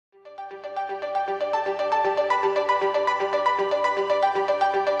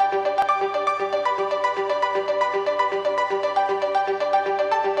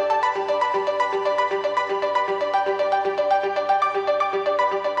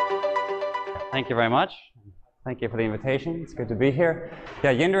Thank you very much. Thank you for the invitation. It's good to be here.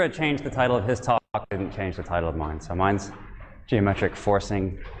 Yeah, Yinder had changed the title of his talk, didn't change the title of mine. So mine's Geometric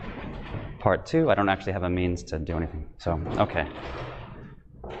Forcing Part 2. I don't actually have a means to do anything. So, okay.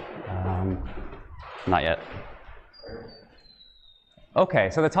 Not yet. Okay,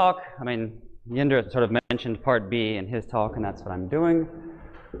 so the talk, Yinder sort of mentioned Part B in his talk, and that's what I'm doing.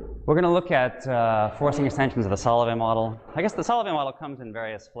 We're going to look at forcing extensions of the Solovay model. I guess the Solovay model comes in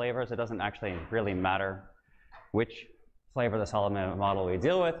various flavors. It doesn't actually really matter which flavor of the Solovay model we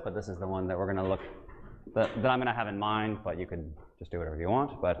deal with, but this is the one that we're going to look, that I'm going to have in mind, but you could just do whatever you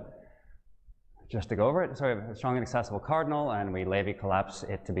want. But just to go over it, so we have a strongly accessible cardinal, and we Lévy collapse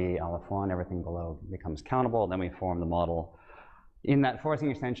it to be L1. Everything below becomes countable. Then we form the model. In that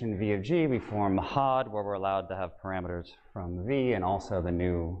forcing extension V of G, we form HOD, where we're allowed to have parameters from V, and also the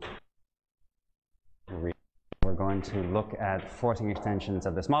new. We're going to look at forcing extensions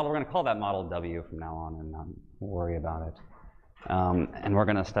of this model. We're going to call that model W from now on and not worry about it. And we're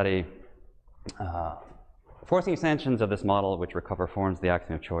going to study forcing extensions of this model, which recover forms the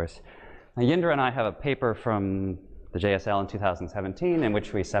axiom of choice. Now, Yinder and I have a paper from the JSL in 2017 in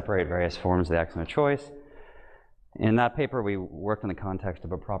which we separate various forms of the axiom of choice. In that paper, we worked in the context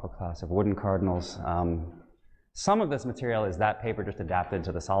of a proper class of wooden cardinals. Some of this material is that paper just adapted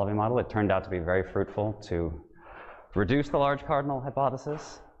to the Solovay model. It turned out to be very fruitful to reduce the large cardinal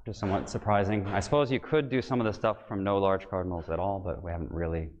hypothesis, which is somewhat surprising. I suppose you could do some of the stuff from no large cardinals at all, but we haven't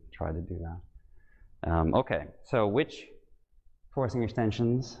really tried to do that. Okay, so which forcing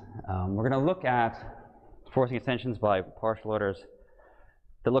extensions? We're going to look at forcing extensions by partial orders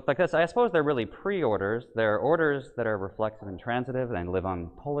that look like this. I suppose they're really pre-orders. They're orders that are reflexive and transitive and live on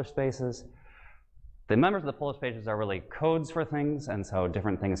polar spaces. The members of the polar spaces are really codes for things, and so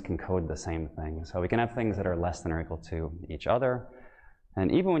different things can code the same thing. So we can have things that are less than or equal to each other.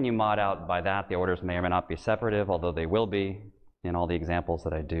 And even when you mod out by that, the orders may or may not be separative, although they will be in all the examples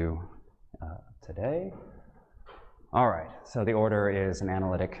that I do today. All right, so the order is an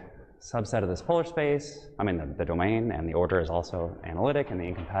analytic subset of this polar space, the domain, and the order is also analytic, and the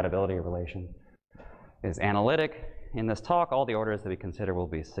incompatibility relation is analytic. In this talk, all the orders that we consider will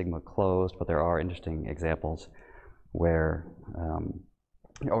be sigma closed, but there are interesting examples where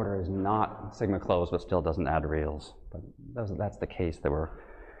the order is not sigma closed, but still doesn't add reals. But that's the case that we're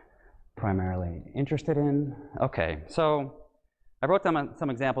primarily interested in. Okay, so I wrote down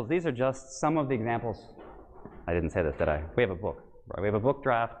some examples. These are just some of the examples. I didn't say this, did I? We have a book. Right? We have a book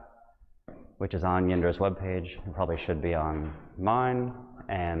draft, which is on Yinder's webpage. It probably should be on mine,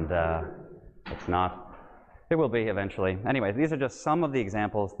 and it's not. It will be eventually. Anyway, these are just some of the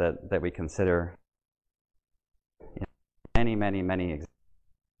examples that we consider. Many, many, many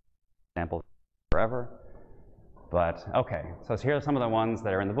examples forever. But okay, so here are some of the ones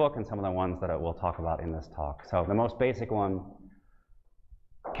that are in the book and some of the ones that we'll talk about in this talk. So the most basic one,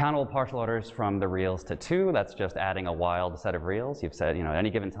 countable partial orders from the reals to 2. That's just adding a wild set of reals. You've said, at any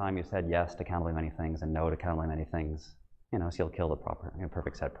given time, you said yes to countably many things and no to countably many things. So you'll kill the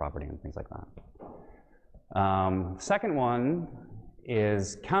perfect set property and things like that. Second one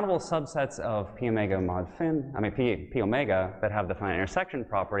is countable subsets of P omega mod fin, P omega that have the finite intersection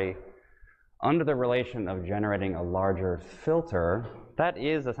property under the relation of generating a larger filter. That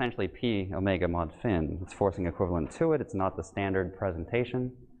is essentially P omega mod fin. It's forcing equivalent to it. It's not the standard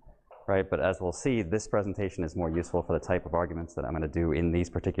presentation, right? But as we'll see, this presentation is more useful for the type of arguments that I'm going to do in these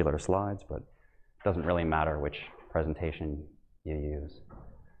particular slides, but it doesn't really matter which presentation you use.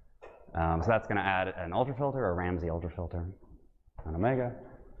 So that's going to add an ultrafilter, or Ramsey ultrafilter on omega.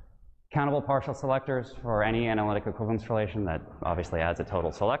 Countable partial selectors for any analytic equivalence relation that obviously adds a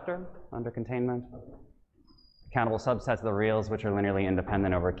total selector under containment. Countable subsets of the reals which are linearly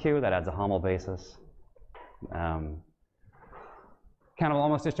independent over Q, that adds a Hamel basis. Countable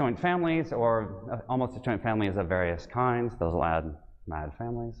almost disjoint families, or almost disjoint families of various kinds. Those will add mad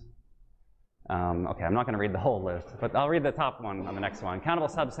families. Okay, I'm not going to read the whole list, but I'll read the top one on the next one. Countable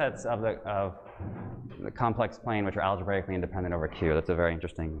subsets of the complex plane which are algebraically independent over Q. That's a very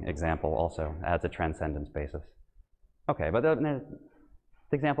interesting example also. Adds a transcendence basis. Okay, but the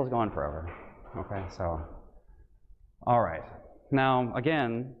examples go on forever. Okay, so, all right. Now,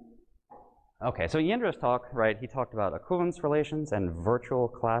 again, okay, so Yinder's talk, right, he talked about equivalence relations and virtual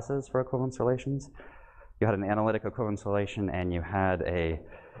classes for equivalence relations. You had an analytic equivalence relation, and you had a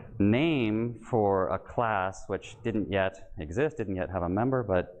name for a class which didn't yet exist, didn't yet have a member,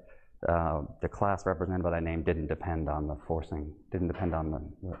 but the class represented by that name didn't depend on the forcing, didn't depend on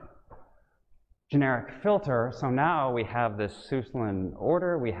the generic filter. So now we have this Suslin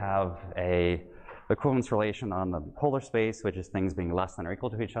order. We have a equivalence relation on the polar space, which is things being less than or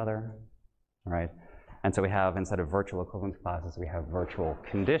equal to each other. right? And so we have, instead of virtual equivalence classes, we have virtual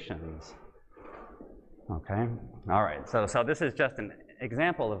conditions. Okay, all right, so this is just an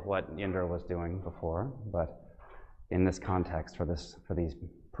example of what Jinder was doing before, but in this context for these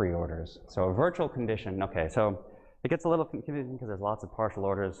pre-orders. So a virtual condition, okay, so it gets a little confusing because there's lots of partial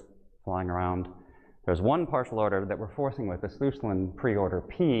orders flying around. There's one partial order that we're forcing with the Sluslin pre-order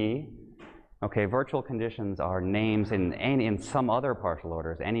P. Okay, virtual conditions are names in some other partial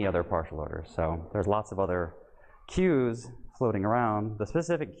orders, any other partial orders. So there's lots of other Qs floating around. The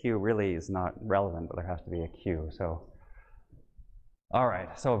specific Q really is not relevant, but there has to be a Q. So, all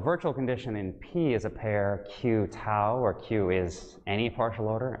right, so a virtual condition in P is a pair Q tau, where Q is any partial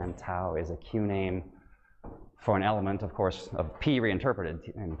order, and tau is a Q name for an element, of course, of P reinterpreted,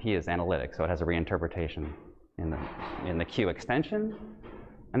 and P is analytic, so it has a reinterpretation in the Q extension.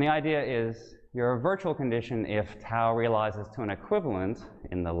 And the idea is you're a virtual condition if tau realizes to an equivalent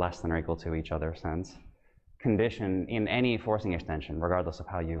in the less than or equal to each other sense condition in any forcing extension, regardless of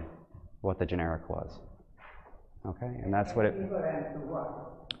what the generic was. Okay, and that's what it.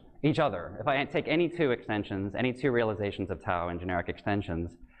 Each other. If I take any two extensions, any two realizations of tau in generic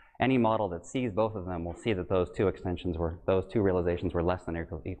extensions, any model that sees both of them will see that those two realizations were less than or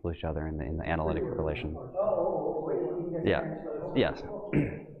equal to each other in the analytic relation. Yeah. Yes.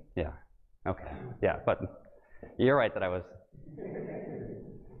 Yeah. Okay. Yeah, but you're right that I was,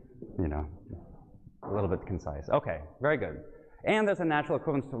 a little bit concise. Okay, very good. And there's a natural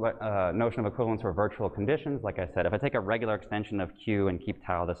equivalence to notion of equivalence for virtual conditions. Like I said, if I take a regular extension of Q and keep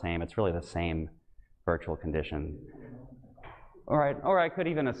tau the same, it's really the same virtual condition. All right, or I could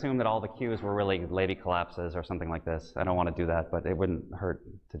even assume that all the Qs were really Levy collapses or something like this. I don't want to do that, but it wouldn't hurt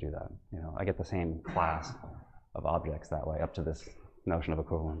to do that. I get the same class of objects that way up to this notion of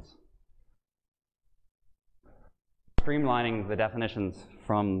equivalence. Streamlining the definitions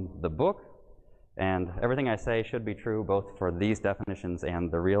from the book, and everything I say should be true both for these definitions and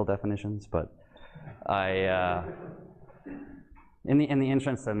the real definitions, but in the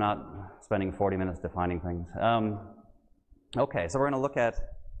interest of not spending 40 minutes defining things. Okay, so we're going to look at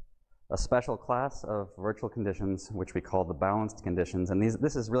a special class of virtual conditions, which we call the balanced conditions, and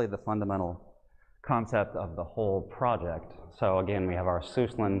this is really the fundamental concept of the whole project. So again, we have our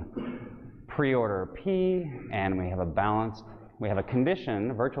Sluslin pre-order P, and we have a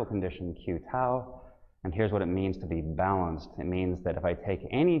condition, virtual condition Q tau, and here's what it means to be balanced. It means that if I take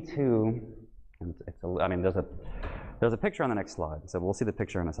any two, there's a picture on the next slide, so we'll see the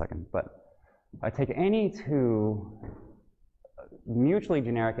picture in a second, but if I take any two mutually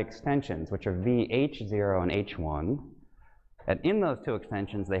generic extensions, which are V H0 and H1, and in those two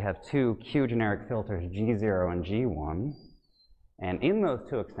extensions, they have two Q generic filters, G0 and G1, and in those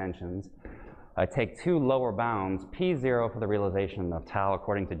two extensions, I take two lower bounds, P0 for the realization of tau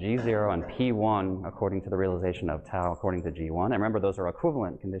according to G0, and P1 according to the realization of tau according to G1. And remember, those are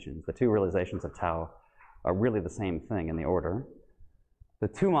equivalent conditions. The two realizations of tau are really the same thing in the order. The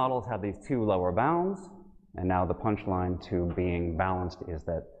two models have these two lower bounds, and now the punchline to being balanced is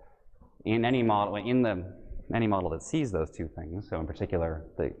that in any model, any model that sees those two things, so in particular,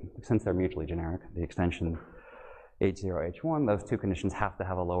 since they're mutually generic, the extension H0, H1, those two conditions have to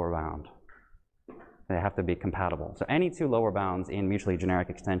have a lower bound. They have to be compatible. So any two lower bounds in mutually generic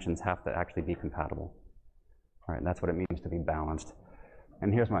extensions have to actually be compatible. All right, that's what it means to be balanced.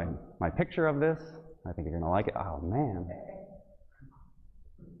 And here's my picture of this. I think you're going to like it. Oh, man.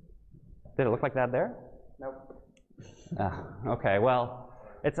 Did it look like that there? Nope. Okay, well,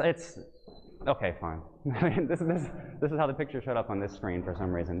 it's okay, fine. this is how the picture showed up on this screen for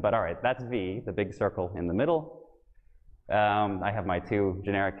some reason. But all right, that's V, the big circle in the middle. I have my two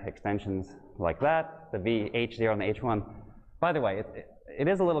generic extensions like that, the V, H0, and the H1. By the way, it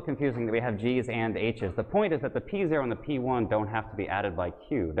is a little confusing that we have G's and H's. The point is that the P0 and the P1 don't have to be added by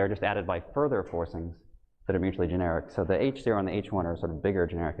Q. They're just added by further forcings that are mutually generic. So the H0 and the H1 are sort of bigger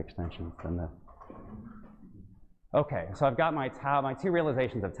generic extensions than the. Okay, so I've got my tau, my two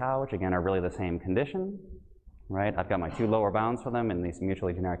realizations of tau, which again are really the same condition, right? I've got my two lower bounds for them in these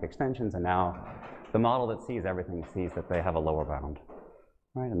mutually generic extensions, and now the model that sees everything sees that they have a lower bound,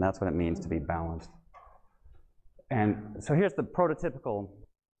 right? And that's what it means to be balanced. And so here's the prototypical.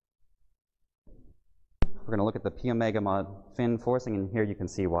 We're going to look at the P omega mod fin forcing, and here you can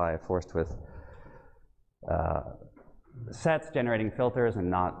see why I forced with sets generating filters and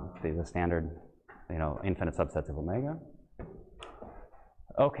not the standard, infinite subsets of omega.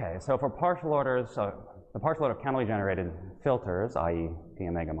 Okay, so for partial orders, the partial order of cannibally generated filters, i.e. P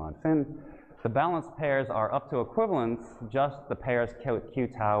omega mod fin, the balanced pairs are up to equivalence, just the pairs Q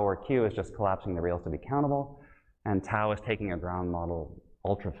tau, where Q is just collapsing the reals to be countable, and tau is taking a ground model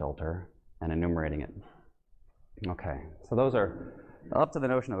ultrafilter, and enumerating it. Okay, so those are up to the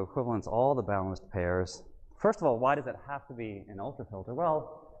notion of equivalence, all the balanced pairs. First of all, why does it have to be an ultrafilter?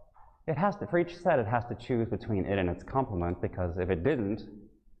 Well, it has to, for each set, it has to choose between it and its complement, because if it didn't,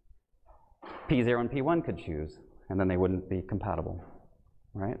 P0 and P1 could choose, and then they wouldn't be compatible,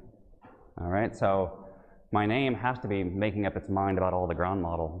 right? All right, so my name has to be making up its mind about all the ground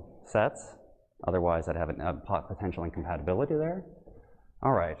model sets. Otherwise, I'd have a potential incompatibility there.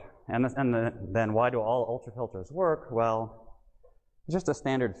 All right, then why do all ultrafilters work? Well, it's just a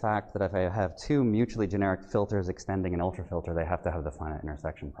standard fact that if I have two mutually generic filters extending an ultrafilter, they have to have the finite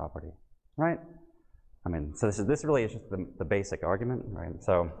intersection property, right? I mean, so this really is just the basic argument, right?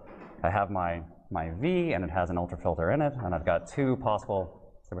 So I have my V, and it has an ultrafilter in it, and I've got two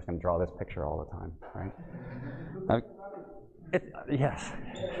possible, so we're just going to draw this picture all the time, right? Yes.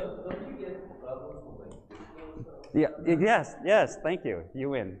 Yeah, yes, thank you. You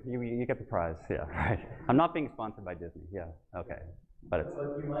win. You get the prize. Yeah, right. I'm not being sponsored by Disney. Yeah, okay. But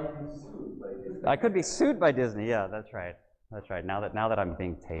you might be sued by Disney. I could be sued by Disney. Yeah, that's right. That's right. Now that I'm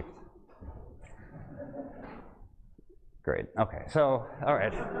being taped. Great. Okay. So, all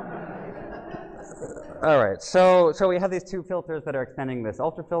right. All right. So we have these two filters that are extending this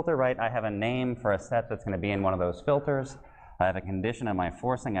ultrafilter, right? I have a name for a set that's going to be in one of those filters. I have a condition in my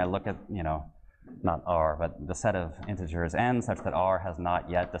forcing. I look at, not R, but the set of integers n such that R has not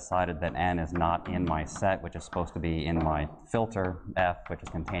yet decided that n is not in my set, which is supposed to be in my filter F, which is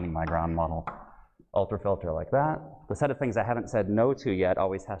containing my ground model ultrafilter like that. The set of things I haven't said no to yet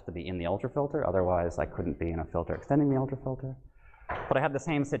always has to be in the ultrafilter, otherwise I couldn't be in a filter extending the ultrafilter. But I have the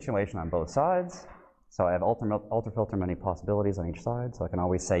same situation on both sides, so I have ultrafilter many possibilities on each side, so I can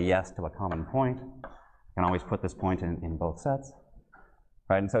always say yes to a common point. I can always put this point in both sets.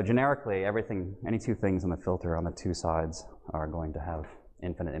 Right, and so generically, any two things in the filter on the two sides are going to have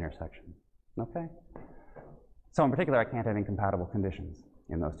infinite intersection. Okay? So in particular, I can't have incompatible conditions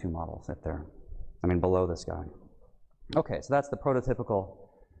in those two models if they're, below this guy. Okay, so that's the prototypical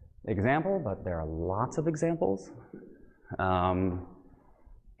example, but there are lots of examples.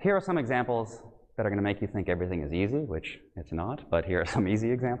 Here are some examples that are going to make you think everything is easy, which it's not, but here are some easy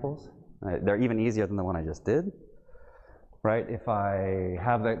examples. They're even easier than the one I just did. Right, if I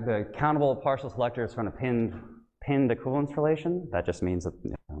have the countable partial selectors from a pinned equivalence relation, that just means that,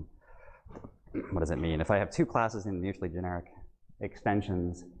 what does it mean? If I have two classes in mutually generic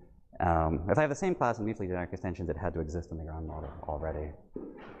extensions, if I have the same class in mutually generic extensions, it had to exist in the ground model already.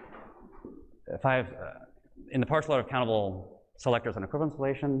 If I have, in the partial order of countable selectors on equivalence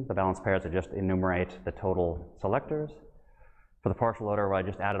relation, the balanced pairs are just enumerate the total selectors. For the partial order, where I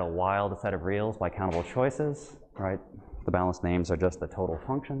just added a wild set of reals by countable choices, right? The balanced names are just the total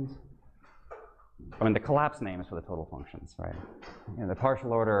functions. The collapse names for the total functions, right? In the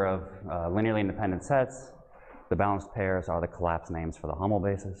partial order of linearly independent sets, the balanced pairs are the collapse names for the Hummel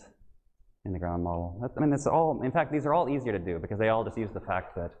bases in the ground model. It's all, in fact, these are all easier to do because they all just use the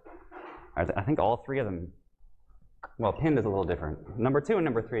fact that, I think all three of them, well, pinned is a little different. Number 2 and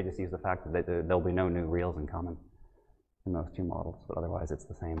number 3 just use the fact that there'll be no new reals in common in those two models, but otherwise it's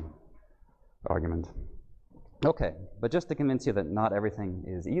the same argument. Okay, but just to convince you that not everything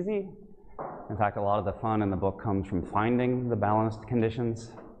is easy, in fact, a lot of the fun in the book comes from finding the balanced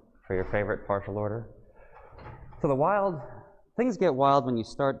conditions for your favorite partial order. So things get wild when you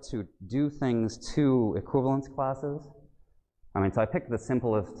start to do things to equivalence classes. So I picked the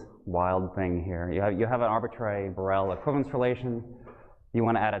simplest wild thing here. You have an arbitrary Borel equivalence relation. You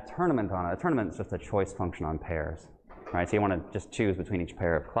want to add a tournament on it. A tournament is just a choice function on pairs, right? So you want to just choose between each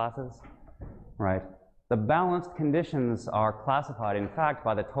pair of classes, right? The balanced conditions are classified, in fact,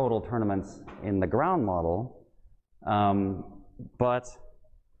 by the total tournaments in the ground model, but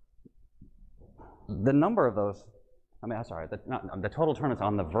the number of those, the total tournaments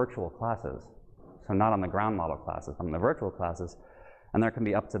on the virtual classes, so not on the ground model classes, on the virtual classes, and there can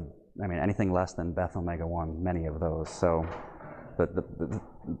be up to, anything less than Beth omega 1, many of those. So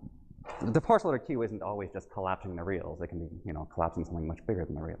the partial order Q isn't always just collapsing the reals. It can be, collapsing something much bigger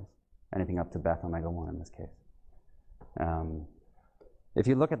than the reals. Anything up to Beth omega 1 in this case. If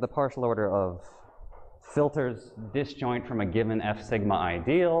you look at the partial order of filters disjoint from a given F sigma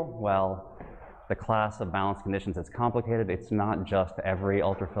ideal, well, the class of balanced conditions is complicated. It's not just every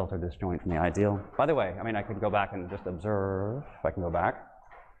ultrafilter disjoint from the ideal. By the way, I could go back and just observe, if I can go back.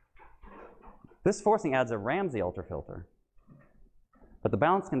 This forcing adds a Ramsey ultrafilter. But the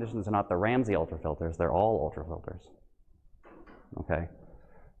balanced conditions are not the Ramsey ultrafilters, they're all ultrafilters. Okay?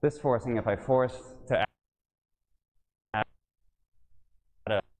 This forcing, if I force to add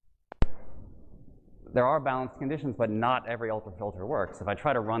there are balanced conditions, but not every ultrafilter works. If I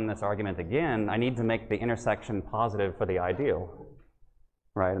try to run this argument again, I need to make the intersection positive for the ideal,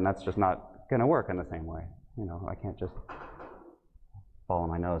 right? And that's just not going to work in the same way. You know, I can't just follow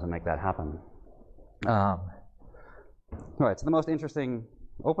my nose and make that happen. Right, so the most interesting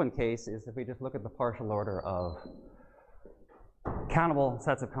open case is if we just look at the partial order of countable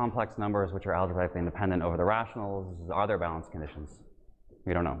sets of complex numbers which are algebraically independent over the rationals. Are there balanced conditions?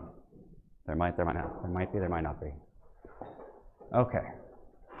 We don't know. There might not. There might be, there might not be. Okay,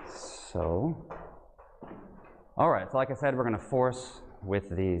 so, all right, so like I said, we're going to force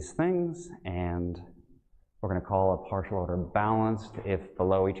with these things, and we're going to call a partial order balanced if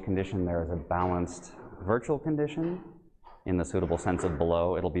below each condition there is a balanced virtual condition. In the suitable sense of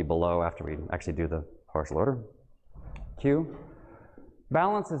below, it'll be below after we actually do the partial order. Q.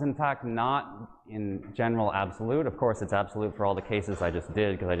 Balance is in fact not in general absolute. Of course, it's absolute for all the cases I just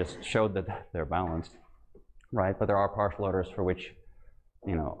did because I just showed that they're balanced, right? But there are partial orders for which,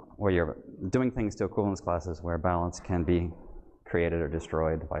 you know, where you're doing things to equivalence classes where balance can be created or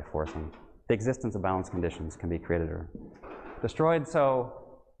destroyed by forcing. The existence of balanced conditions can be created or destroyed. So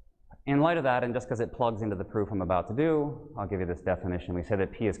in light of that, and just because it plugs into the proof I'm about to do, I'll give you this definition. We say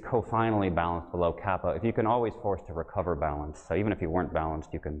that P is cofinally balanced below kappa if you can always force to recover balance. So even if you weren't balanced,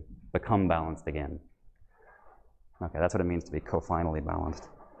 you can become balanced again. Okay, that's what it means to be cofinally balanced.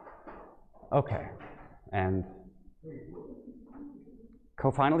 Okay, and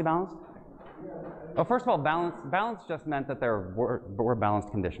cofinally balanced? Oh, first of all, balance just meant that there were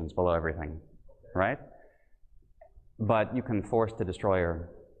balanced conditions below everything, right? But you can force to destroy or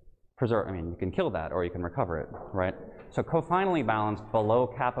preserve, I mean, you can kill that or you can recover it, right? So cofinally balanced below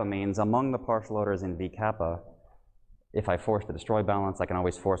kappa means among the partial orders in V kappa, if I force to destroy balance, I can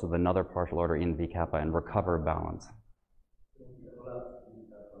always force with another partial order in V kappa and recover balance.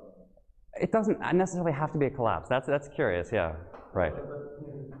 It doesn't necessarily have to be a collapse. That's curious, yeah, right.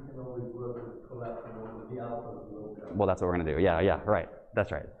 Well, that's what we're going to do. Yeah, right.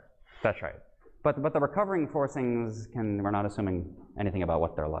 That's right. That's right. But the recovering forcings we're not assuming anything about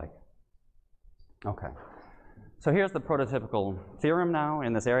what they're like. Okay. So here's the prototypical theorem now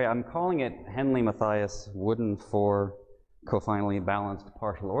in this area. I'm calling it Henle-Mathias-Wooden for cofinally balanced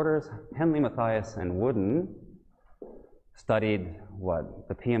partial orders. Henle-Mathias and Wooden studied what?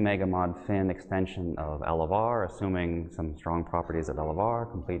 The P omega mod phin extension of L of R, assuming some strong properties of L of R,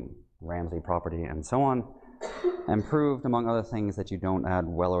 complete Ramsey property, and so on, and proved, among other things, that you don't add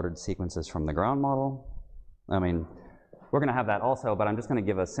well-ordered sequences from the ground model. I mean, we're going to have that also, but I'm just going to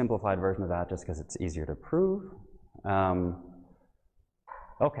give a simplified version of that just because it's easier to prove.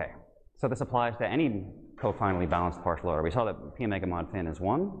 Okay, so this applies to any cofinally balanced partial order. We saw that P omega mod phin is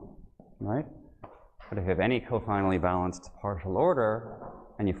 1, right? But if you have any cofinally balanced partial order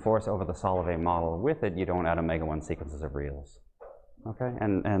and you force over the Solvay model with it, you don't add omega 1 sequences of reals. Okay,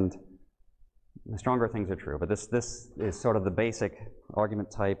 and the stronger things are true, but this is sort of the basic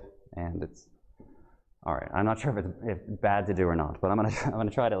argument type, and it's all right. I'm not sure if it's bad to do or not, but I'm gonna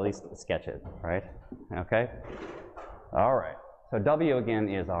try to at least sketch it, right? Okay. All right. So W again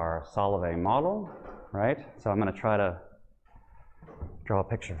is our Solvay model, right? So I'm gonna try to draw a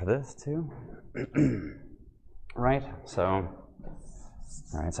picture for this too, right? So,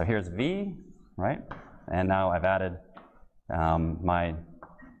 all right. So here's V, right? And now I've added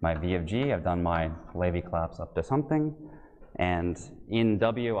my V of G, I've done my Levy collapse up to something, and in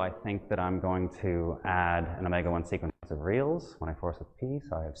W I think that I'm going to add an omega 1 sequence of reals when I force with P,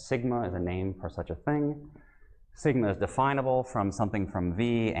 so I have sigma as a name for such a thing. Sigma is definable from something from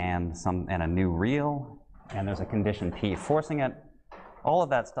V and a new real, and there's a condition P forcing it. All of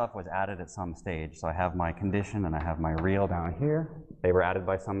that stuff was added at some stage, so I have my condition and I have my real down here. They were added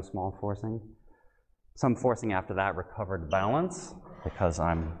by some small forcing. Some forcing after that recovered balance, because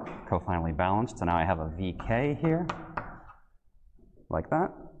I'm cofinally balanced. So now I have a VK here, like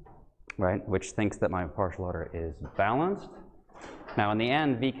that, right? Which thinks that my partial order is balanced. Now in the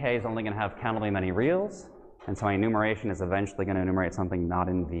end, VK is only going to have countably many reals, and so my enumeration is eventually going to enumerate something not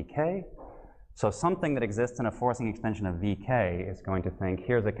in VK. So something that exists in a forcing extension of VK is going to think,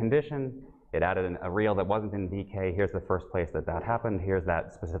 here's a condition, it added a real that wasn't in VK, here's the first place that happened, here's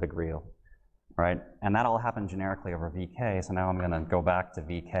that specific real. Right? And that all happened generically over VK, so now I'm going to go back to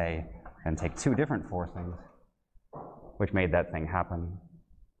VK and take 2 different forcings, which made that thing happen,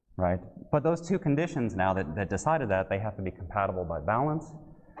 right? But those 2 conditions now that decided that, they have to be compatible by balance,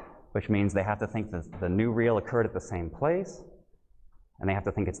 which means they have to think that the new real occurred at the same place, and they have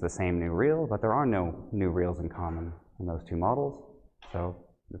to think it's the same new real, but there are no new reals in common in those 2 models, so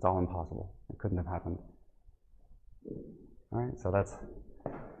it's all impossible. It couldn't have happened. All right, so that's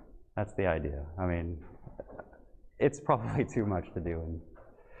That's the idea. I mean, it's probably too much to do and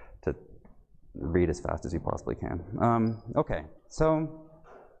to read as fast as you possibly can. Okay, so,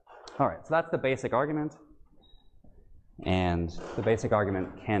 all right, so that's the basic argument. And the basic argument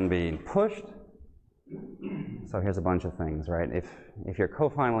can be pushed. So here's a bunch of things, right? If you're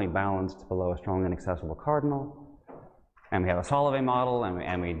cofinally balanced below a strongly inaccessible cardinal, and we have a Solovay model,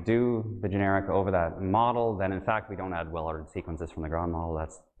 and we do the generic over that model, then in fact we don't add well-ordered sequences from the ground model.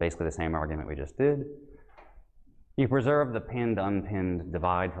 That's basically the same argument we just did. You preserve the pinned, unpinned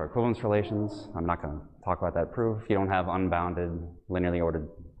divide for equivalence relations. I'm not going to talk about that proof. You don't have unbounded, linearly ordered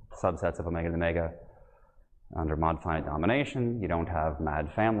subsets of omega to omega under mod finite domination. You don't have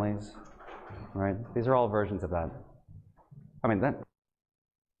mad families, right? These are all versions of that. I mean,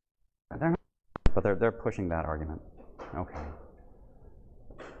 they're pushing that argument. Okay.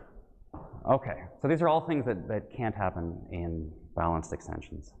 Okay, so these are all things that can't happen in balanced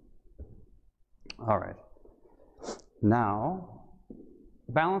extensions. All right. Now,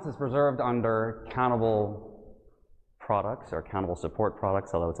 balance is preserved under countable products or countable support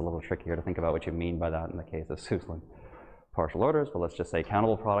products, although it's a little trickier to think about what you mean by that in the case of Suslin partial orders, but let's just say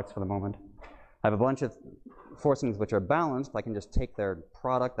countable products for the moment. I have a bunch of forcings which are balanced. I can just take their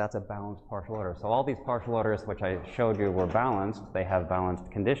product. That's a balanced partial order. So all these partial orders which I showed you were balanced. They have balanced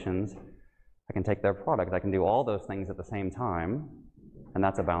conditions. I can take their product. I can do all those things at the same time, and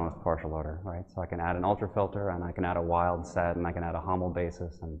that's a balanced partial order, right? So I can add an ultrafilter, and I can add a wild set, and I can add a Hamel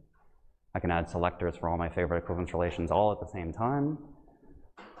basis, and I can add selectors for all my favorite equivalence relations all at the same time.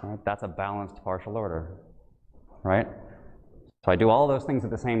 Right? That's a balanced partial order, right? So I do all those things at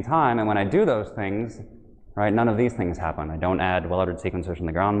the same time, and when I do those things, right, none of these things happen. I don't add well-ordered sequencers from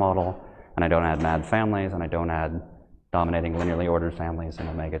the ground model, and I don't add mad families, and I don't add dominating linearly ordered families in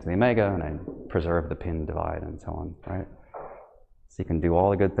omega to the omega, and I preserve the pin divide and so on, right? So you can do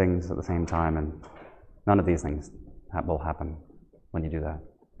all the good things at the same time, and none of these things will happen when you do that.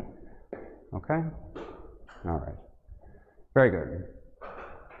 Okay? All right. Very good.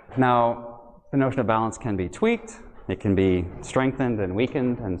 Now, the notion of balance can be tweaked. It can be strengthened and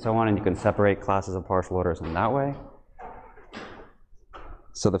weakened and so on, and you can separate classes of partial orders in that way.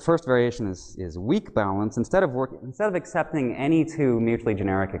 So the first variation is weak balance. Instead of accepting any two mutually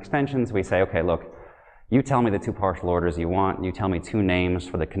generic extensions, we say, okay, look, you tell me the two partial orders you want. You tell me two names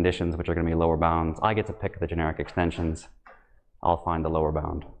for the conditions which are going to be lower bounds. I get to pick the generic extensions. I'll find the lower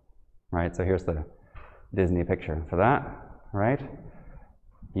bound, right? So here's the Disney picture for that, right?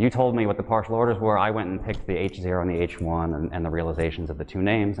 You told me what the partial orders were. I went and picked the H0 and the H1 and the realizations of the two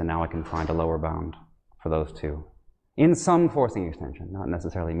names, and now I can find a lower bound for those two in some forcing extension, not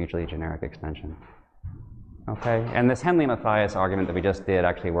necessarily mutually generic extension. Okay, and this Henle-Mathias argument that we just did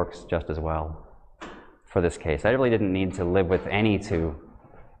actually works just as well for this case. I really didn't need to live with any two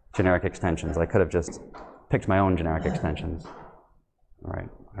generic extensions. I could have just picked my own generic extensions, right?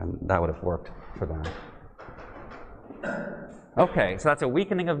 And that would have worked for them. Okay, so that's a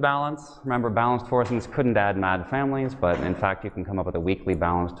weakening of balance. Remember, balanced forcings couldn't add mad families, but in fact, you can come up with a weakly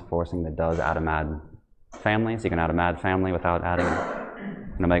balanced forcing that does add a mad family. So you can add a mad family without adding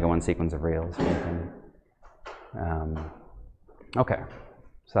an omega-1 sequence of reals. Okay,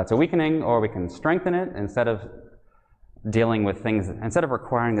 so that's a weakening, or we can strengthen it. Instead of dealing with things, instead of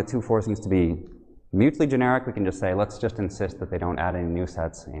requiring the two forcings to be mutually generic, we can just say, let's just insist that they don't add any new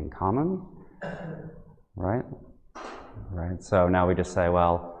sets in common, right? Right. So now we just say,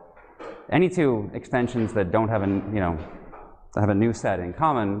 well, any two extensions that don't have have a new set in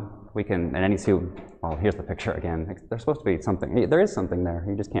common, we can, and any two, well, here's the picture again. There's supposed to be something. There is something there.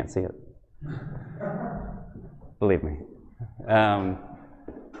 You just can't see it. Believe me.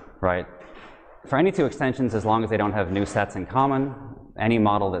 Right. For any two extensions, as long as they don't have new sets in common, any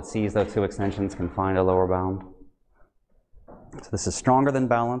model that sees those two extensions can find a lower bound. So this is stronger than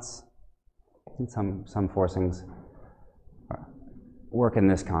balance. And some forcings work in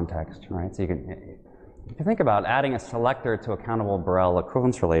this context, right? So you can, if you think about adding a selector to a countable Borel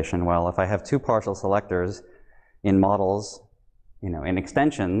equivalence relation, well, if I have two partial selectors in models, in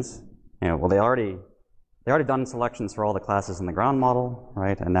extensions, well, they already done selections for all the classes in the ground model,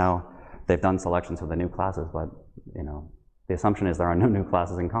 right? And now they've done selections for the new classes, but the assumption is there are no new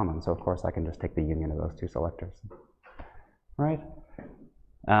classes in common. So of course I can just take the union of those two selectors, right?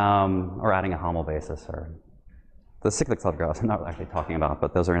 Or adding a Hamel basis, or the cyclic subgraphs I'm not actually talking about,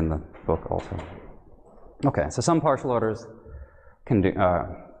 but those are in the book also. Okay, so some partial orders can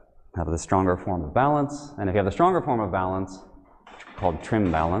have the stronger form of balance, and if you have the stronger form of balance, called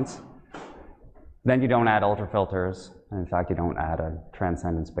trim balance, then you don't add ultrafilters, and in fact you don't add a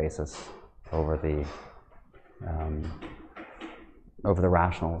transcendence basis over the over the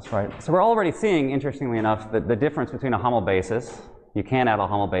rationals, right? So we're already seeing, interestingly enough, that the difference between a Hummel basis, you can add a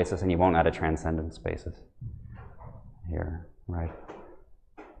Hummel basis and you won't add a transcendence basis here, right?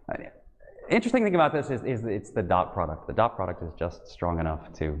 Interesting thing about this is it's the dot product. The dot product is just strong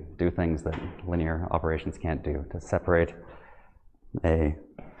enough to do things that linear operations can't do, to separate a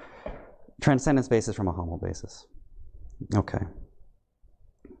transcendence basis from a Hummel basis. Okay.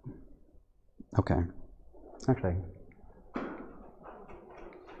 Okay. Actually,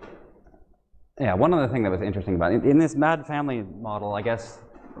 yeah, one other thing that was interesting about it, in this MAD family model, I guess,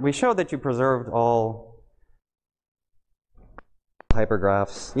 we showed that you preserved all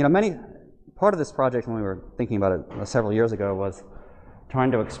hypergraphs. You know, part of this project when we were thinking about it several years ago was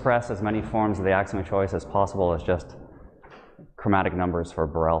trying to express as many forms of the axiom of choice as possible as just chromatic numbers for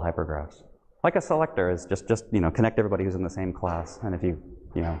Borel hypergraphs. Like a selector is just you know, connect everybody who's in the same class, and if you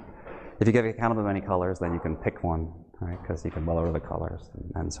give a count of many colors, then you can pick one, right? Because you can well over the colors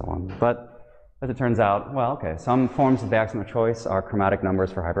and so on. But as it turns out, well, okay, some forms of the axiom of choice are chromatic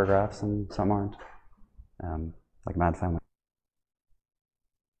numbers for hypergraphs, and some aren't. Like MAD family.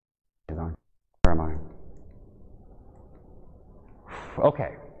 Where am I?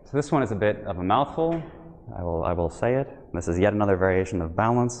 Okay, so this one is a bit of a mouthful. I will say it. This is yet another variation of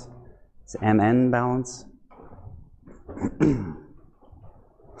balance. It's MN balance.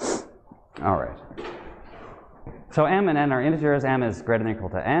 All right. So m and n are integers. M is greater than or equal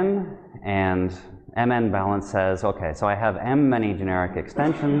to n, and Mn balance says, okay, so I have m many generic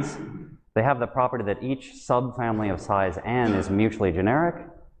extensions. They have the property that each subfamily of size n is mutually generic,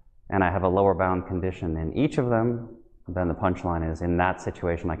 and I have a lower bound condition in each of them. Then the punchline is, in that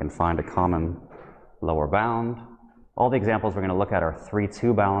situation, I can find a common lower bound. All the examples we're going to look at are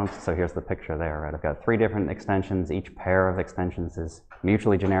 3-2 balanced, so here's the picture there, right? I've got 3 different extensions. Each pair of extensions is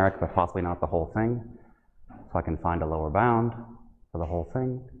mutually generic, but possibly not the whole thing. So I can find a lower bound for the whole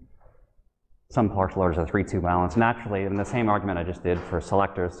thing. Some partial orders are 3-2 balanced. Naturally, and the same argument I just did for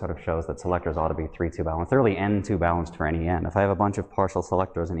selectors sort of shows that selectors ought to be 3-2 balanced. They're really n2 balanced for any n. If I have a bunch of partial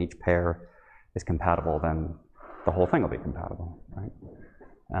selectors and each pair is compatible, then the whole thing will be compatible, right?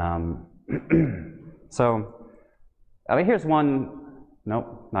 So, I mean, here's one.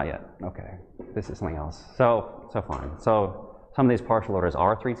 Nope, not yet. Okay, this is something else. So fine. So some of these partial orders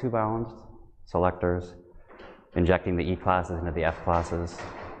are 3-2 balanced selectors, injecting the E classes into the F classes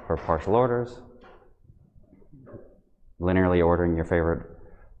for partial orders, linearly ordering your favorite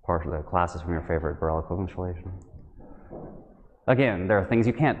the classes from your favorite Borel equivalence relation. Again, there are things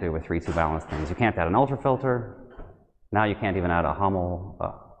you can't do with 3-2 balanced things. You can't add an ultrafilter. Now you can't even add a Hummel.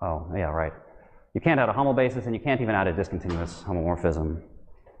 Oh, yeah, right. You can't add a Hummel basis, and you can't even add a discontinuous homomorphism.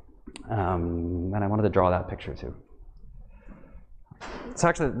 And I wanted to draw that picture too. So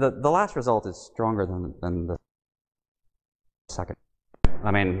actually, the last result is stronger than the second. I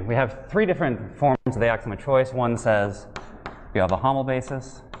mean, we have 3 different forms of the axiom of choice. One says you have a Hummel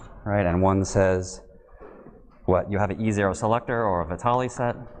basis, right? And one says what? You have an E0 selector or a Vitali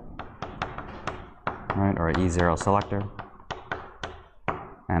set, right? Or an E0 selector.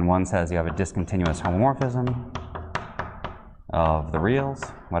 And one says you have a discontinuous homomorphism of the reals,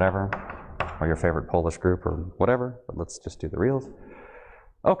 whatever, or your favorite Polish group or whatever, but let's just do the reals.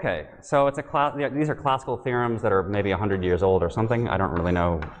 Okay, so it's these are classical theorems that are maybe 100 years old or something. I don't really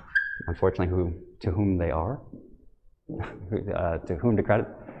know, unfortunately, to whom they are, to whom to credit.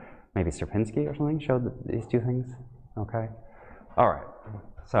 Maybe Sierpinski or something showed these 2 things. Okay, all right.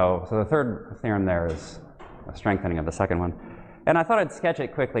 So the third theorem there is a strengthening of the second one. And I thought I'd sketch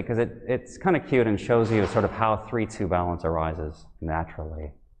it quickly because it's kind of cute and shows you sort of how 3-2 balance arises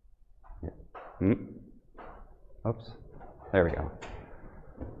naturally. Oops, there we go.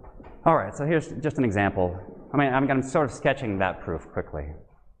 All right, so here's just an example. I mean, I'm sort of sketching that proof quickly.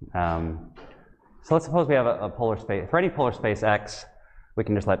 So let's suppose we have a polar space. For any polar space X, we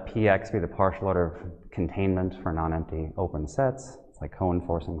can just let Px be the partial order of containment for non-empty open sets. It's like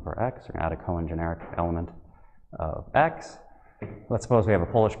co-enforcing for X. We're going to add a co-generic element of X. Let's suppose we have a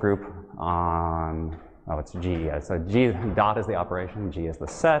Polish group on, oh, it's G. Yeah. So G dot is the operation, G is the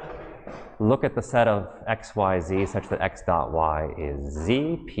set. Look at the set of X, Y, Z such that X dot Y is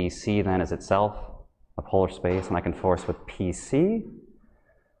Z. PC then is itself a polar space, and I can force with PC.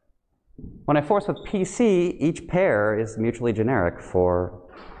 When I force with PC, each pair is mutually generic for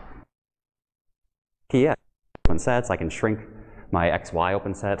PX. Open sets, I can shrink my XY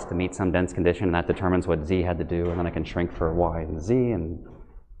open sets to meet some dense condition, and that determines what Z had to do, and then I can shrink for Y and Z, and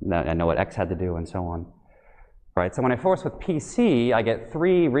I know what X had to do, and so on. Right, so when I force with PC, I get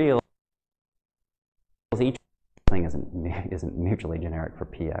 3 reals. Each thing isn't mutually generic for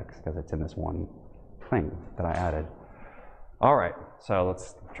PX because it's in this one thing that I added. All right, so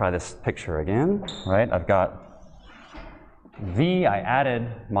let's try this picture again, right? I've got V, I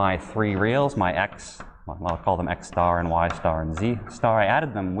added my three reals, my X, well, I'll call them X star and Y star and Z star. I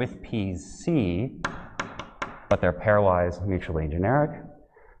added them with PC, but they're pairwise mutually generic.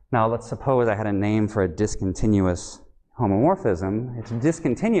 Now let's suppose I had a name for a discontinuous homomorphism. It's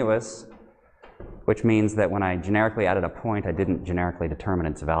discontinuous, which means that when I generically added a point, I didn't generically determine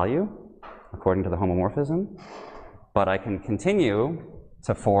its value according to the homomorphism. But I can continue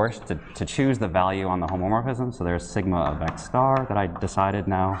to force to choose the value on the homomorphism. So there's sigma of X star that I decided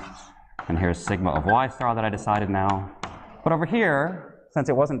now, and here's sigma of Y star that I decided now. But over here, since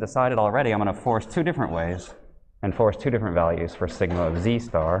it wasn't decided already, I'm going to force two different ways and force two different values for sigma of Z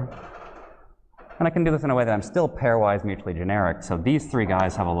star. And I can do this in a way that I'm still pairwise mutually generic. So these three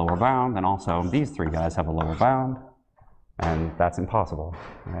guys have a lower bound, and also these three guys have a lower bound. And that's impossible,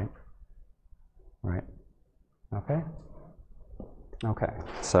 right? Right? Okay? Okay,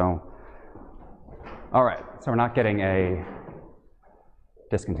 so, all right, so we're not getting a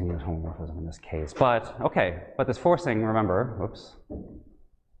discontinuous homomorphism in this case. But, okay, but this forcing, remember, whoops,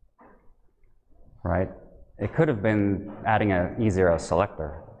 right? It could have been adding an E0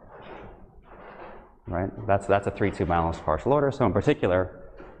 selector, right? That's a 3-2 balanced partial order. So in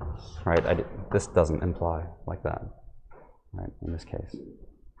particular, right, this doesn't imply like that, right, in this case.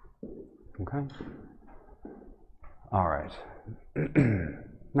 Okay? All right.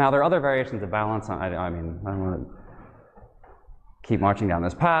 Now, there are other variations of balance. I mean, I don't want to keep marching down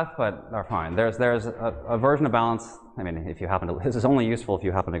this path, but they're fine. There's a version of balance. I mean, if you happen to, this is only useful if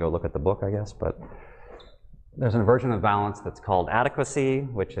you happen to go look at the book, I guess, but there's a version of balance that's called adequacy,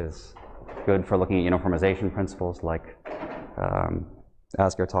 which is good for looking at uniformization principles like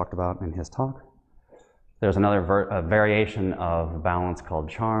Asger talked about in his talk. There's another variation of balance called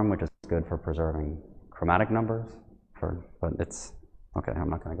charm, which is good for preserving chromatic numbers. But it's, okay, I'm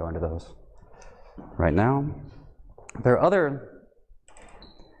not going to go into those right now. There are other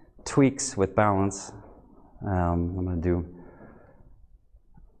tweaks with balance. I'm going to do,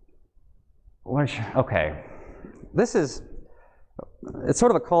 okay. This is, it's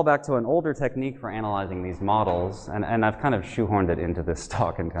sort of a callback to an older technique for analyzing these models, and I've kind of shoehorned it into this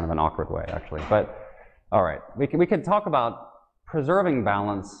talk in kind of an awkward way, actually. But, all right, we can talk about preserving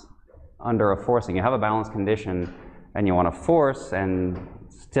balance under a forcing. You have a balance condition, and you want to force and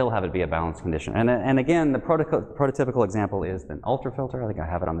still have it be a balanced condition. And again, the prototypical example is an ultrafilter. I think I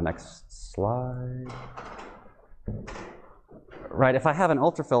have it on the next slide. Right, if I have an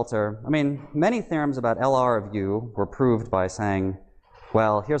ultrafilter, I mean, many theorems about LR of U were proved by saying,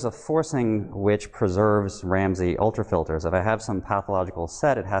 well, here's a forcing which preserves Ramsey ultrafilters. If I have some pathological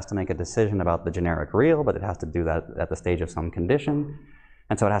set, it has to make a decision about the generic real, but it has to do that at the stage of some condition.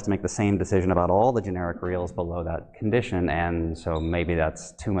 And so it has to make the same decision about all the generic reals below that condition, and so maybe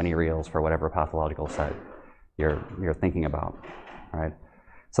that's too many reals for whatever pathological set you're thinking about, right?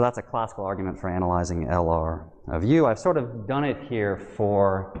 So that's a classical argument for analyzing LR of U. I've sort of done it here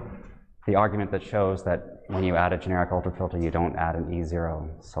for the argument that shows that when you add a generic ultrafilter, you don't add an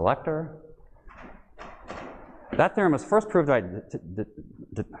E0 selector. That theorem was first proved by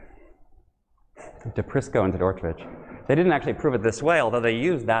Deprisco and Todorcevich. They didn't actually prove it this way, although they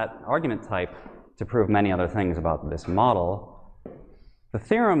used that argument type to prove many other things about this model. The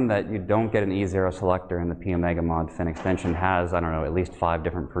theorem that you don't get an E0 selector in the P omega mod fin extension has, I don't know, at least 5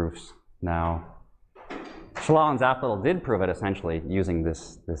 different proofs now. Shalal and Zapletal did prove it essentially using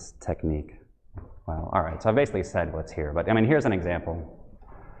this technique. Well, all right, so I basically said what's here, but I mean, here's an example,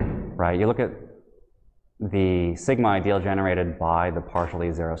 right? You look at the sigma ideal generated by the partial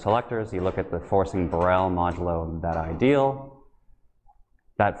E0 selectors. You look at the forcing Borel modulo that ideal.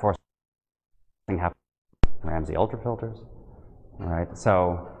 That forcing happens in Ramsey ultrafilters. All right,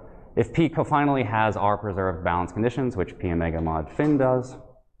 so if P cofinally has R preserved balance conditions, which P omega mod fin does,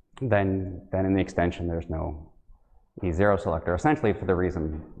 then in the extension there's no E0 selector, essentially for the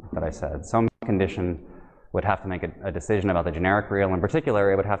reason that I said. Some condition would have to make a decision about the generic real. In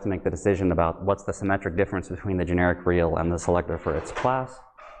particular, it would have to make the decision about what's the symmetric difference between the generic real and the selector for its class.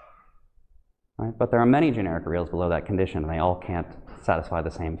 Right? But there are many generic reals below that condition, and they all can't satisfy the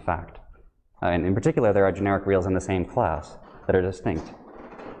same fact. And in particular, there are generic reals in the same class that are distinct.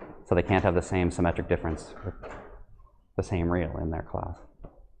 So they can't have the same symmetric difference with the same real in their class.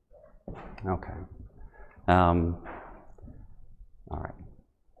 Okay. All right.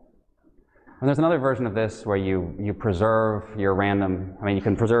 And there's another version of this where you preserve your random, I mean, you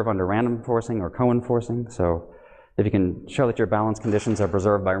can preserve under random forcing or Cohen forcing. So if you can show that your balance conditions are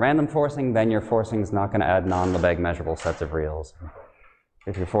preserved by random forcing, then your forcing is not going to add non-Lebesgue measurable sets of reals.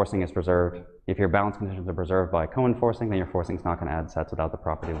 if your forcing is preserved. If your balance conditions are preserved by Cohen forcing, then your forcing is not going to add sets without the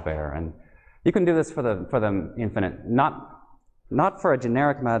property of Bayer. And you can do this for the infinite, not for a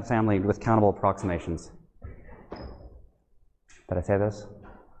generic MAD family with countable approximations. Did I say this?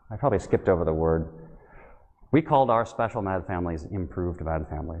 I probably skipped over the word. We called our special MAD families improved MAD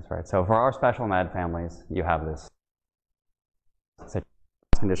families, right? So for our special MAD families, you have this.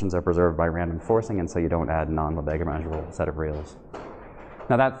 Conditions are preserved by random forcing, and so you don't add non-Lebesgue manageable set of reals.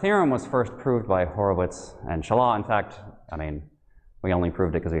 Now that theorem was first proved by Horowitz and Shalah. In fact, I mean, we only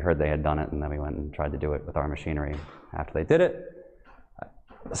proved it because we heard they had done it, and then we went and tried to do it with our machinery after they did it.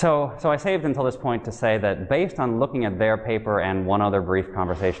 So I saved until this point to say that based on looking at their paper and one other brief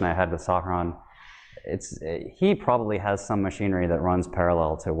conversation I had with Saharan, he probably has some machinery that runs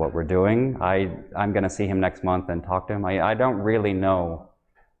parallel to what we're doing. I'm going to see him next month and talk to him. I don't really know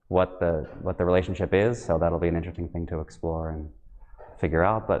what the relationship is, so that'll be an interesting thing to explore and figure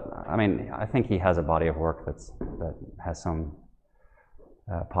out. But I mean, I think he has a body of work that has some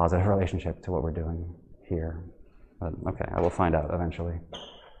positive relationship to what we're doing here. But okay, I will find out eventually.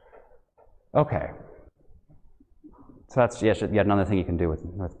 Okay, so that's yet another thing you can do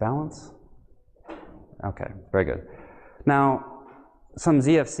with balance. Okay, very good. Now, some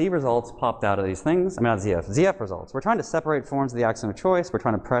ZFC results popped out of these things. I mean, not ZF results. We're trying to separate forms of the axiom of choice. We're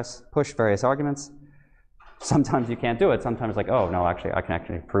trying to push various arguments. Sometimes you can't do it. Sometimes like, oh, no, actually, I can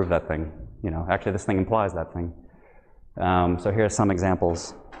actually prove that thing. You know, actually, this thing implies that thing. So here's some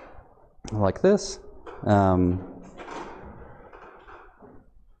examples like this.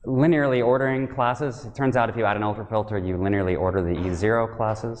 Linearly ordering classes. It turns out if you add an ultrafilter, you linearly order the E0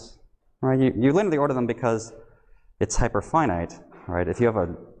 classes. Right? You linearly order them because it's hyperfinite. Right? If you have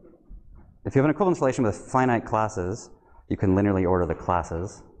an equivalence relation with finite classes, you can linearly order the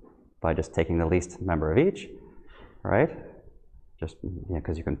classes by just taking the least member of each, right? Just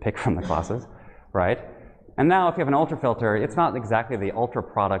because you can pick from the classes, right? And now if you have an ultrafilter, it's not exactly the ultra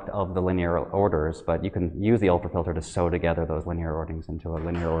product of the linear orders, but you can use the ultrafilter to sew together those linear orderings into a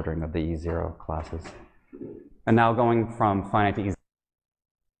linear ordering of the E0 classes. And now going from finite to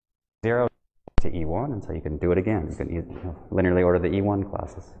E0 to E1, and so you can do it again. You can linearly order the E1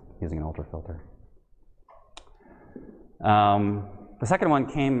 classes using an ultrafilter. The second one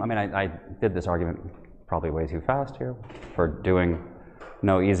came, I mean, I did this argument probably way too fast here for doing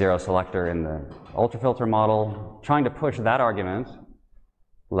no E0 selector in the ultrafilter model. Trying to push that argument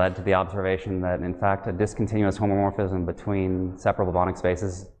led to the observation that, in fact, a discontinuous homomorphism between separable Bonic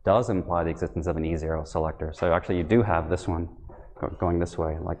spaces does imply the existence of an E0 selector. So actually, you do have this one going this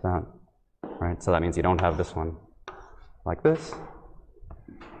way, like that. Right? So that means you don't have this one like this.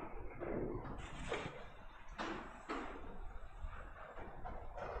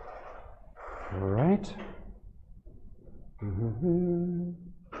 All right. Mm-hmm.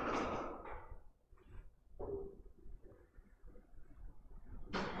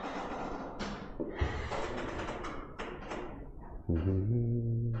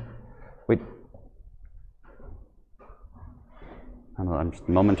 Mm-hmm. I'm just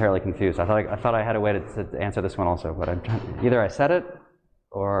momentarily confused. I thought I had a way to answer this one also, but I'm trying, either I said it,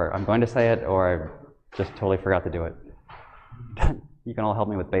 or I'm going to say it, or I just totally forgot to do it. You can all help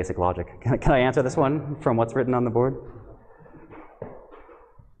me with basic logic. Can I answer this one from what's written on the board?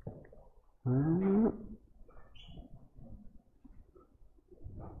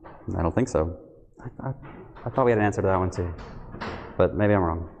 I don't think so. I thought we had an answer to that one too, but maybe I'm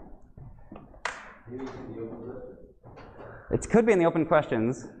wrong. It could be in the open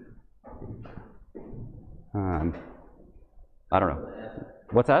questions. I don't know.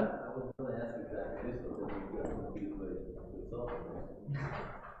 What's that?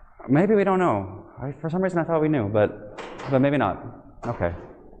 Maybe we don't know. For some reason I thought we knew, but maybe not. Okay.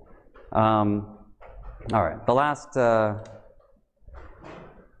 All right. The last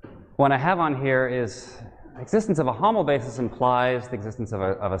one I have on here is existence of a homobasis implies the existence of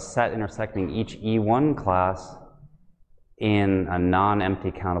a set intersecting each E1 class in a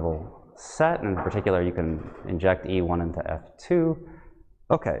non-empty countable set. And in particular, you can inject E1 into F2.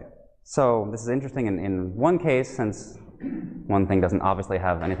 Okay. So this is interesting in one case, since one thing doesn't obviously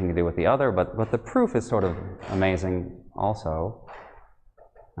have anything to do with the other, but the proof is sort of amazing also.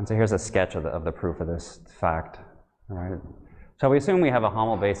 And so here's a sketch of the proof of this fact. All right. So we assume we have a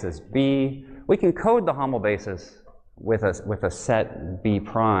homobasis B. We can code the homobasis with a set B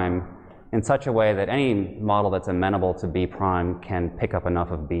prime in such a way that any model that's amenable to B prime can pick up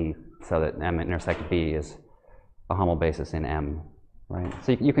enough of B so that M intersect B is a homobasis in M. Right?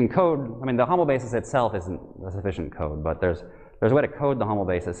 So you can code, I mean, the homobasis itself isn't a sufficient code, but there's a way to code the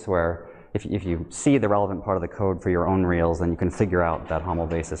homobasis where if you see the relevant part of the code for your own reals, then you can figure out that Hamel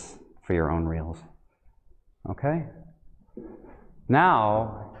basis for your own reals. Okay?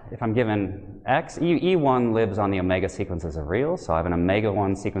 Now, if I'm given x, E1 lives on the omega sequences of reals, so I have an omega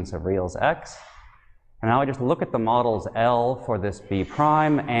 1 sequence of reals x. And now I just look at the models L for this B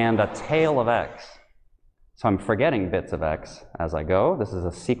prime and a tail of x. So I'm forgetting bits of x as I go. This is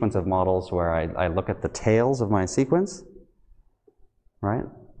a sequence of models where I look at the tails of my sequence, right?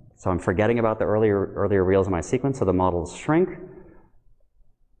 So I'm forgetting about the earlier reals of my sequence, so the models shrink.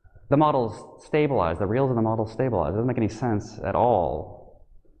 The models stabilize. The reals of the models stabilize. It doesn't make any sense at all.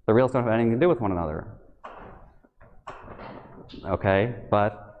 The reals don't have anything to do with one another. Okay,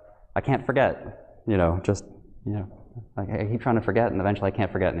 but I can't forget. I keep trying to forget, and eventually I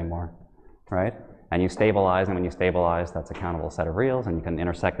can't forget anymore, right? And you stabilize, and when you stabilize, that's a countable set of reals, and you can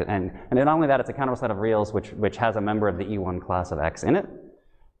intersect it. And not only that, it's a countable set of reals which has a member of the E1 class of x in it,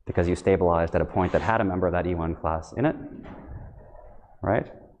 because you stabilized at a point that had a member of that E1 class in it, right?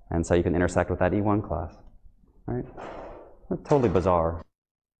 And so you can intersect with that E1 class, right? That's totally bizarre.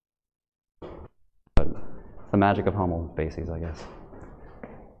 But it's the magic of Hamel bases, I guess.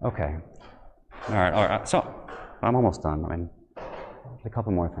 Okay. All right. So I'm almost done. I mean, a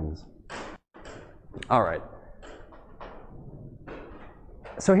couple more things. All right.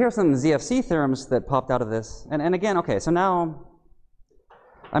 So here's some ZFC theorems that popped out of this. And again, okay, so now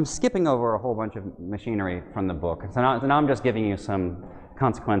I'm skipping over a whole bunch of machinery from the book. So now I'm just giving you some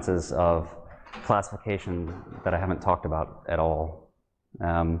consequences of classification that I haven't talked about at all.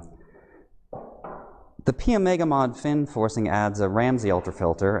 The P omega mod fin forcing adds a Ramsey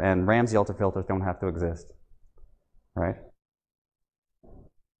ultrafilter, and Ramsey ultrafilters don't have to exist, right?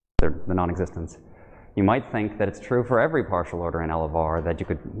 They're non-existent. You might think that it's true for every partial order in L of R that you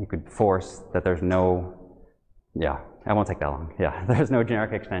could force that there's no, yeah, I won't take that long. Yeah, there's no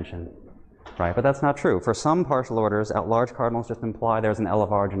generic extension, right? But that's not true. For some partial orders, large cardinals just imply there's an L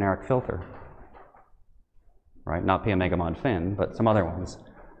of R generic filter, right? Not P omega mod fin, but some other ones.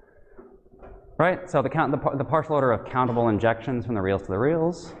 Right, so the partial order of countable injections from the reals to the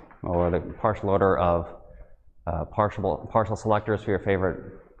reals, or the partial order of partial selectors for your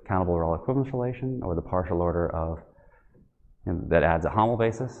favorite countable rel equivalence relation, or the partial order of that adds a Hamel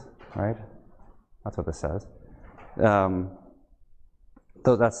basis, right? That's what this says.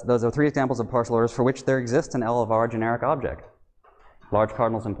 Those are three examples of partial orders for which there exists an L of R generic object. Large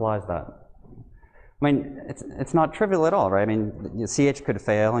cardinals implies that. I mean, it's not trivial at all, right? I mean, CH could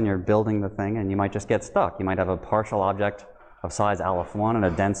fail and you're building the thing and you might just get stuck. You might have a partial object of size aleph 1 and a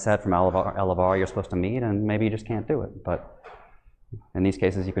dense set from L of R you're supposed to meet, and maybe you just can't do it. But in these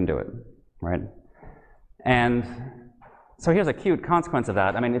cases, you can do it, right? And so here's a cute consequence of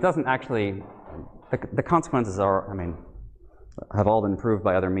that. I mean, it doesn't actually, the consequences are, I mean, have all been proved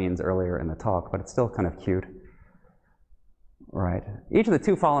by other means earlier in the talk, but it's still kind of cute. Right. Each of the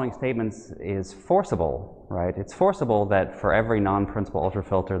two following statements is forcible, right? It's forcible that for every non-principal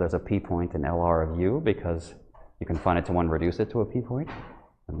ultrafilter, there's a p point in LR of U, because you can find it to one, reduce it to a p point,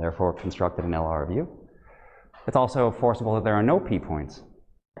 and therefore construct it in LR of U. It's also forcible that there are no p points,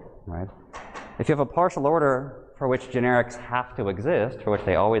 right? If you have a partial order for which generics have to exist, for which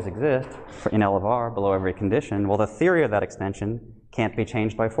they always exist in L of R below every condition, well, the theory of that extension can't be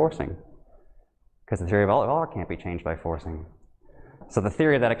changed by forcing, because the theory of L of R can't be changed by forcing. So the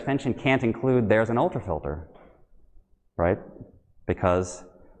theory of that extension can't include there's an ultrafilter, right? Because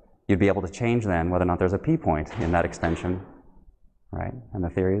you'd be able to change then whether or not there's a p point in that extension, right? And the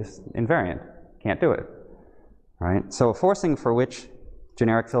theory is invariant. Can't do it, right? So forcing for which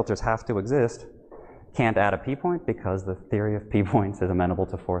generic filters have to exist can't add a p point because the theory of p points is amenable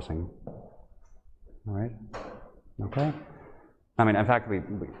to forcing, all right? Okay? I mean, in fact,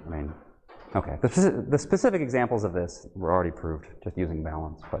 okay, the specific examples of this were already proved just using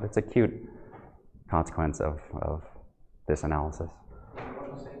balance, but it's a cute consequence of this analysis.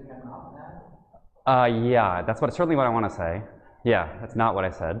 Yeah, that's certainly what I want to say. Yeah, that's not what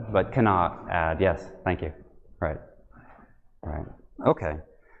I said, but cannot add, yes, thank you. Right, right, okay.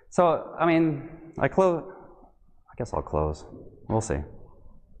 So, I mean, I guess I'll close, we'll see.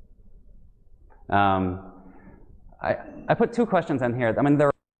 I put two questions in here. I mean,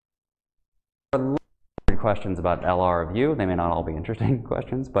 there are questions about LR of U. They may not all be interesting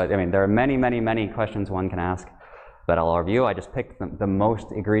questions, but I mean, there are many, many, many questions one can ask about LR of U. I just picked the most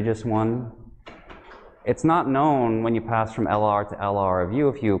egregious one. It's not known when you pass from LR to LR of U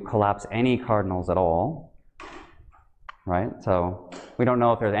if you collapse any cardinals at all, right? So we don't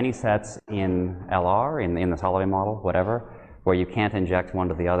know if there's any sets in LR, in the Solovay model, whatever, where you can't inject one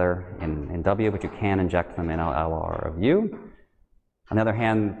to the other in W, but you can inject them in LR of U. On the other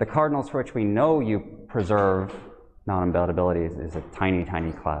hand, the cardinals for which we know you preserve non-embeddability is a tiny,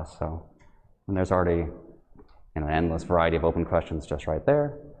 tiny class. So, and there's already an endless variety of open questions just right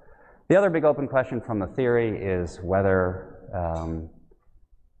there. The other big open question from the theory is whether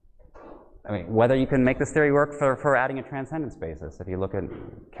whether you can make this theory work for adding a transcendence basis. If you look at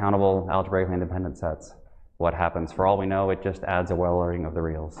countable algebraically independent sets, what happens? For all we know, it just adds a well-ordering of the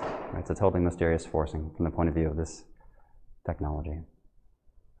reals. Right? So it's a totally mysterious forcing from the point of view of this technology.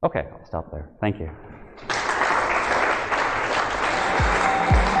 Okay, I'll stop there. Thank you.